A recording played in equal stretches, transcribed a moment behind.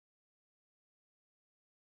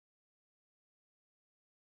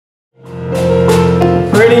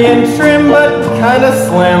kinda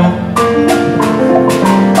slim.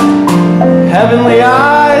 Heavenly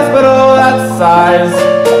eyes, but oh, that size.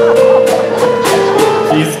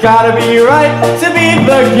 She's gotta be right to be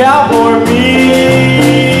the gal for me.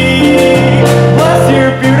 Bless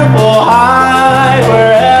your beautiful hide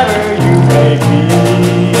wherever you may be.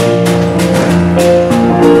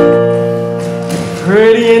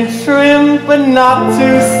 Pretty and trim, but not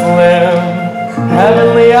too slim.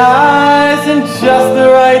 Heavenly eyes and just the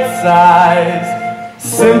right size.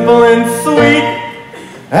 Simple and sweet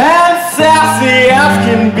and sassy as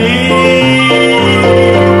can be.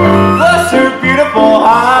 Bless her beautiful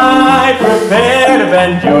hide, prepare to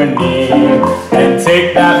bend your knee and take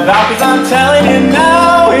that vow, 'cause I'm telling you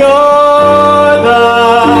now, you're the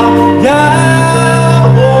gal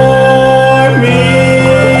for me.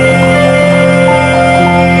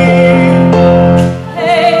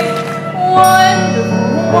 Hey,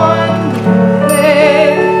 wonderful, wonderful day.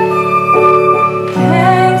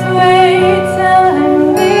 Can't wait till I'm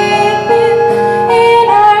living in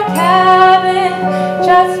our cabin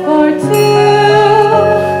just for two,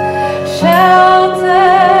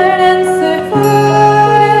 sheltered and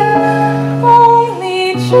secluded, only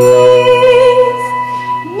trees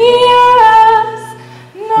near us,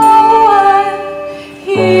 no one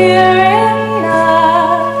hearing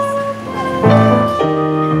us.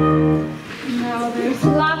 Now there's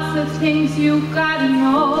lots of things you gotta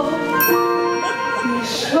know. Be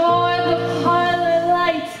sure the parlor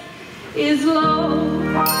light is low.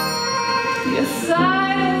 You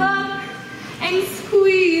sigh, look, and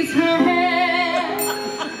squeeze her hand.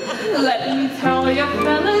 Let me tell you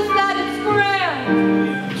fellas that it's grand.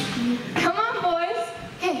 Come on, boys.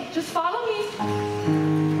 Hey, just follow me.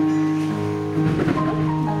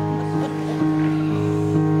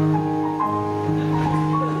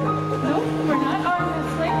 No, we're not arm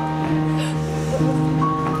wrestling.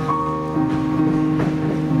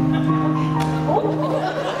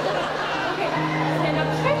 Okay, stand up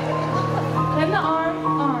straight. Then the arm.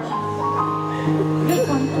 This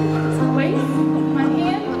one. Waist, my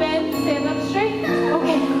hand, bend, stand up straight.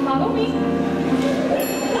 Okay, follow me.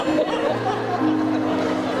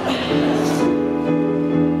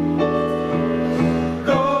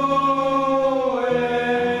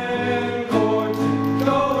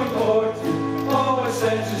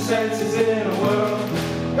 Senses in a whirl.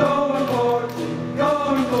 Going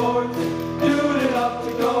court, doing it up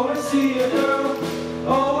to go and see a girl.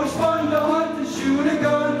 Always fun to hunt and shoot a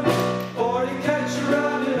gun, or to catch a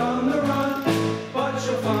rabbit on the run. But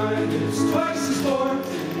you'll find it's twice as sporting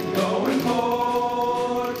going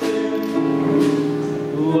courting.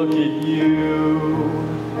 Look at you,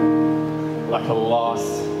 like a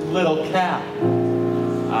lost little cat.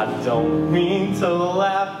 I don't mean to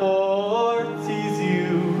laugh or tease you.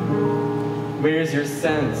 Where's your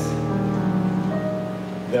sense?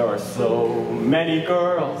 There are so many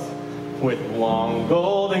girls with long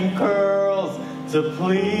golden curls to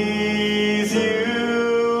please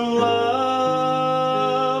you.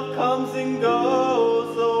 Love comes and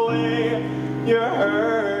goes away. You're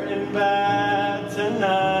hurting bad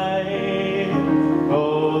tonight.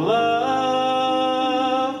 Oh,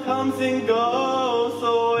 love comes and goes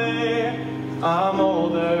away. I'm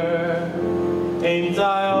older, ain't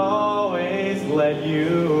I always let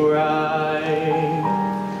you ride?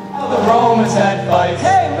 All the Romans had fights.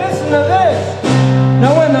 Hey, listen to this!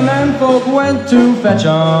 Now when the menfolk went to fetch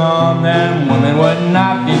 'em, them women would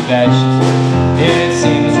not be fetched. It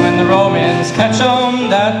seems when the Romans catch 'em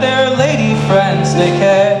that their lady friends they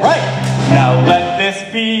catch. Right! Now let this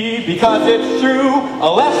be, because it's true, a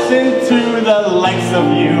lesson to the likes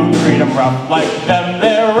of you. Treat 'em rough like them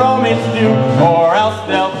their Romans do, or else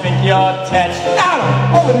they'll think you're tetched. Adam,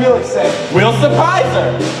 what would Millie say? We'll surprise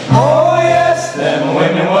her! Oh yes, them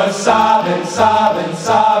women was sobbing, sobbing,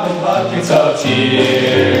 sobbing buckets of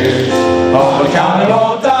tears. On account of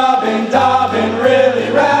old Dobbin, Dobbin really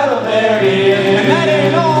rattled their ears. And that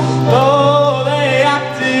ain't all, though they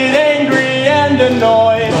acted angry and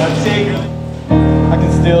annoyed. But I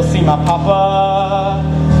can still see my papa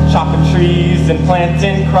chopping trees and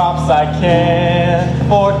planting crops. I can't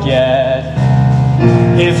forget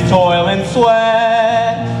his toil and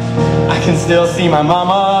sweat. I can still see my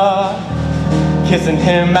mama kissing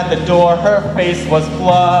him at the door. Her face was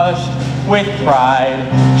flushed with pride.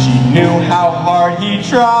 She knew how hard he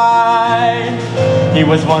tried. He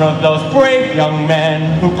was one of those brave young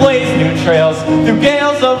men who blazed new trails through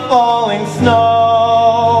gales of falling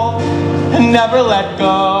snow and never let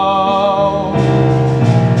go.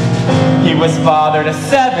 He was father to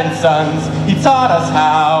 7 sons. He taught us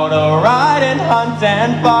how to ride and hunt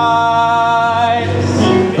and fight.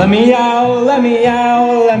 Let me out, let me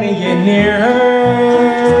out, let me get near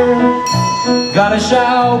her. Gotta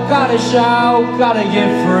shout, gotta get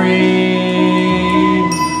free.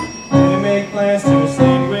 Didn't make plans to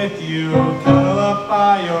sleep with you, cuddle up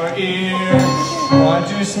by your ear. Want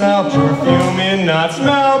to smell perfume and not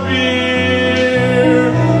smell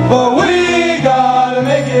beer. But we gotta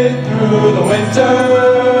make it through the winter,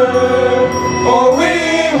 or we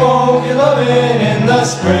won't get loving in the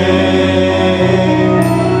spring.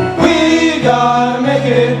 We gotta make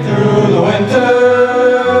it through the winter.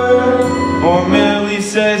 Or Millie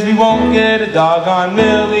says we won't get a doggone.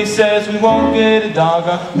 Millie says we won't get a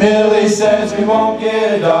doggone. Millie says we won't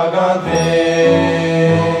get a doggone thing.